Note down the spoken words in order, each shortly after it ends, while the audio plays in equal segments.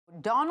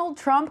Donald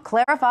Trump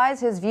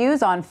clarifies his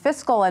views on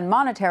fiscal and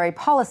monetary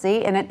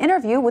policy in an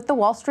interview with the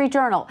Wall Street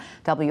Journal.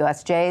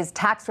 WSJ's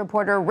tax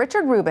reporter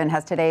Richard Rubin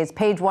has today's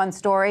Page One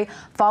story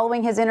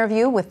following his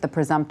interview with the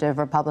presumptive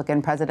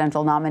Republican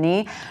presidential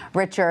nominee.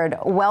 Richard,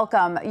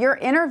 welcome. Your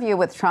interview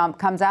with Trump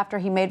comes after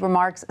he made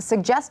remarks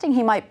suggesting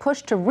he might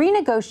push to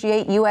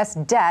renegotiate U.S.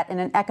 debt in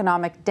an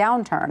economic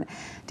downturn.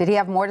 Did he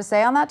have more to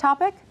say on that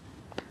topic?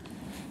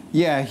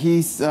 Yeah,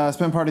 he's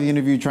spent part of the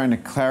interview trying to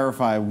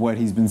clarify what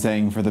he's been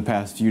saying for the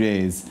past few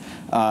days.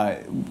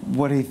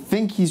 What I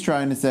think he's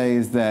trying to say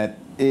is that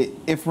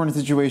if we're in a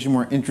situation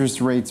where interest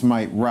rates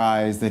might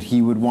rise, that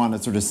he would want to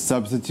sort of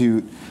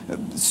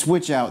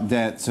switch out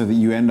debt so that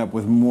you end up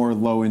with more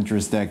low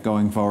interest debt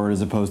going forward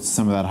as opposed to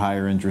some of that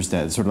higher interest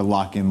debt, sort of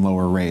lock in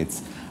lower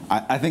rates.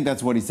 I think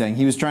that's what he's saying.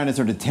 He was trying to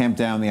sort of tamp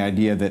down the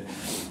idea that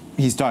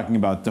he's talking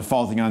about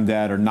defaulting on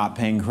debt or not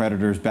paying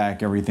creditors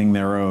back everything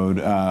they're owed,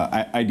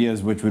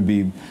 ideas which would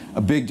be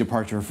a big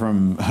departure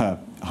from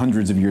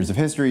hundreds of years of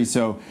history.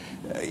 So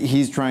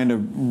he's trying to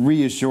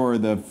reassure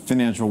the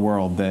financial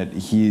world that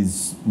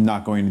he's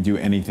not going to do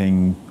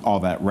anything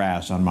all that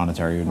rash on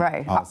monetary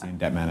policy and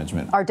debt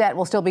management. Our debt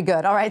will still be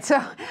good. All right,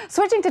 so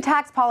switching to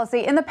tax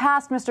policy. In the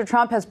past, Mr.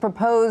 Trump has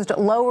proposed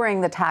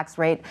lowering the tax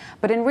rate,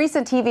 but in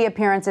recent TV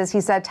appearances,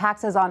 he said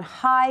taxes on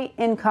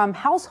high-income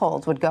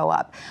households would go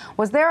up.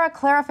 Was there a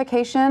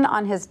clarification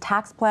on his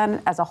tax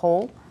plan as a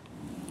whole?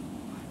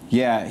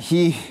 Yeah,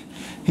 he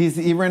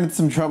ran into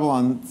some trouble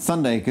on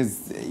Sunday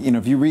because, you know,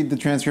 if you read the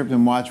transcript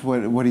and watch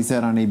what he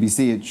said on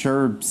ABC, it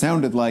sure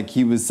sounded like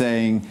he was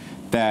saying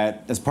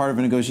that as part of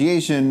a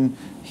negotiation,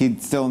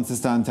 he'd still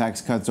insist on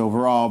tax cuts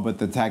overall, but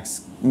the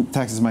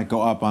taxes might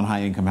go up on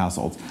high-income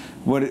households.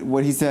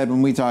 What he said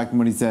when we talked and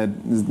what he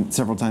said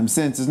several times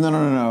since is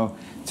no.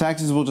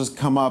 Taxes will just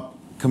come up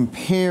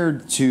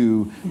compared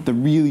to the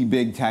really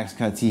big tax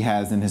cuts he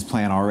has in his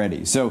plan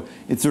already. So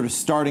it's sort of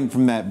starting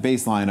from that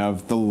baseline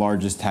of the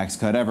largest tax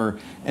cut ever,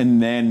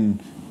 and then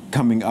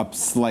coming up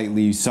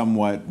slightly,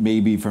 somewhat,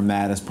 maybe from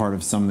that as part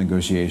of some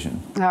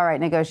negotiation. All right,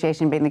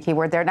 negotiation being the key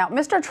word there. Now,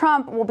 Mr.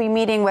 Trump will be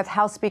meeting with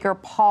House Speaker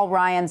Paul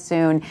Ryan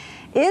soon.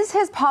 Is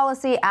his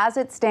policy as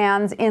it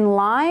stands in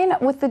line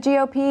with the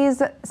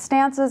GOP's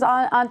stances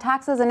on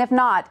taxes? And if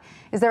not,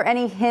 is there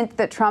any hint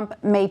that Trump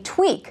may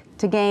tweak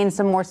to gain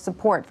some more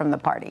support from the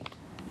party?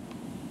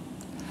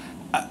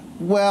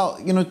 Well,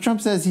 you know, Trump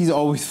says he's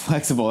always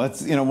flexible.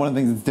 That's, you know, one of the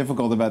things that's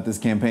difficult about this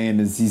campaign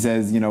is he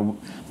says, you know,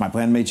 my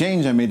plan may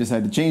change. I may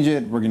decide to change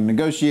it. We're going to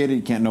negotiate it.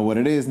 You can't know what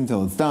it is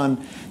until it's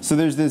done. So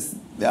there's this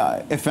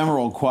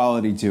ephemeral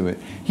quality to it.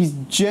 He's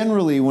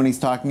generally, when he's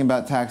talking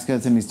about tax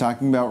cuts and he's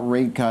talking about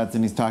rate cuts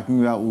and he's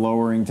talking about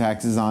lowering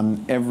taxes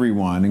on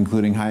everyone,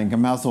 including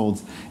high-income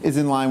households, is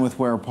in line with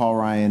where Paul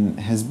Ryan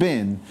has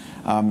been.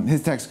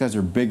 His tax cuts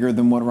are bigger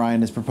than what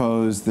Ryan has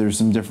proposed. There's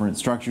some different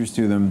structures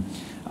to them.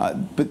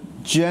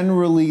 But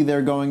generally,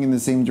 they're going in the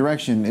same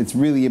direction. It's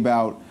really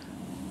about,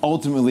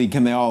 ultimately,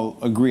 can they all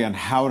agree on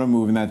how to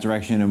move in that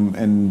direction,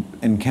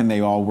 and can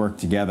they all work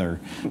together?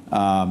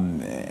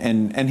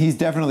 And he's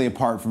definitely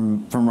apart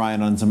from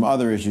Ryan on some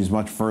other issues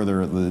much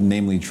further,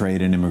 namely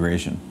trade and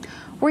immigration.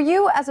 Were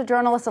you, as a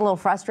journalist, a little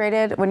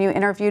frustrated when you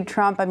interviewed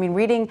Trump? I mean,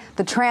 reading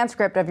the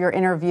transcript of your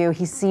interview,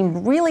 he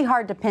seemed really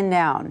hard to pin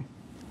down.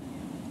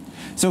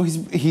 So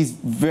he's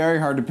very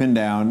hard to pin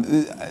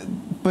down.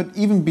 But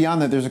even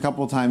beyond that, there's a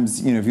couple of times,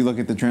 you know, if you look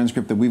at the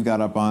transcript that we've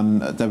got up on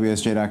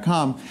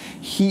WSJ.com,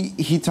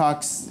 he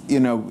talks, you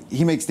know,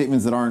 he makes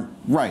statements that aren't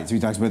right. So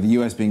he talks about the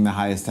U.S. being the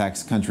highest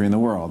tax country in the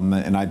world.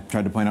 And I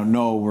tried to point out,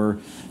 no, we're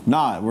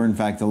not. We're, in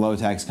fact, a low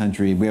tax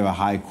country. We have a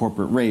high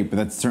corporate rate, but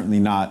that's certainly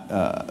not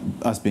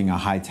us being a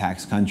high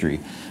tax country.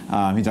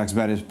 He talks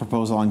about his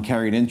proposal on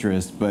carried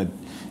interest. But,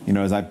 you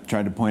know, as I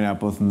tried to point out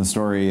both in the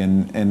story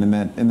and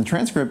in the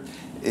transcript,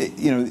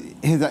 you know,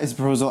 his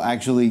proposal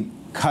actually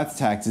cuts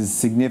taxes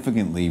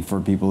significantly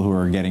for people who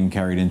are getting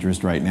carried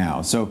interest right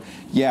now. So,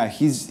 yeah,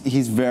 he's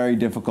very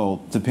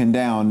difficult to pin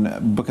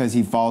down because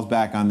he falls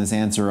back on this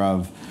answer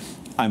of,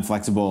 I'm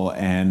flexible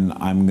and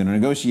I'm going to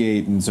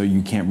negotiate, and so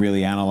you can't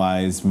really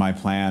analyze my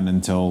plan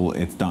until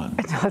it's done.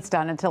 Until it's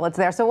done, until it's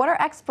there. So what are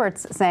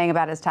experts saying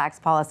about his tax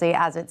policy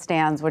as it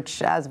stands,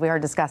 which, as we are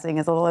discussing,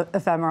 is a little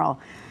ephemeral?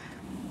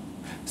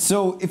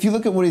 So if you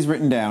look at what he's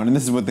written down, and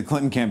this is what the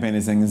Clinton campaign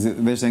is saying, is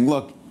they're saying,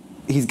 look,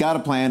 he's got a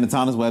plan, it's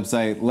on his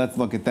website, let's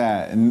look at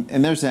that. And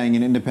they're saying,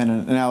 in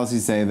independent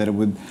analyses say that it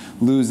would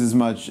lose as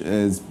much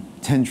as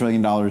 $10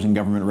 trillion in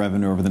government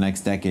revenue over the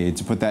next decade.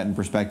 To put that in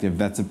perspective,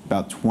 that's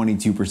about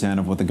 22%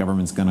 of what the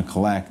government's going to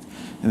collect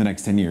in the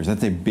next 10 years.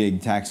 That's a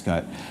big tax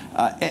cut.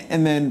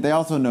 And then they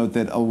also note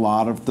that a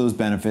lot of those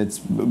benefits,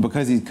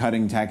 because he's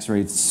cutting tax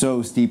rates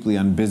so steeply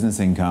on business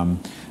income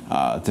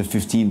to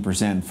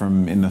 15%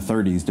 from in the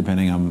 30s,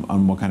 depending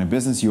on what kind of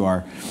business you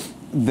are,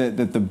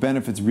 that the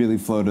benefits really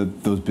flow to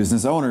those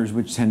business owners,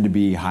 which tend to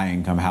be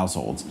high-income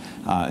households.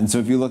 And so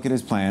if you look at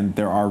his plan,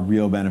 there are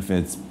real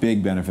benefits,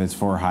 big benefits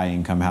for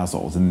high-income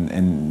households.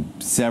 And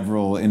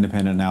several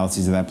independent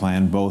analyses of that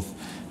plan, both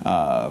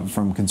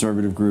from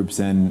conservative groups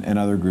and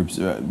other groups,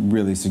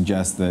 really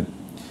suggest that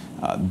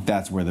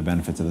that's where the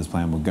benefits of this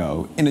plan will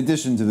go, in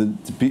addition to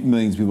the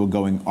millions of people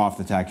going off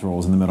the tax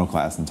rolls in the middle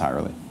class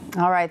entirely.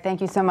 All right.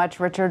 Thank you so much,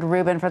 Richard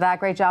Rubin, for that.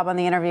 Great job on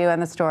the interview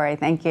and the story.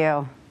 Thank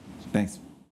you. Thanks.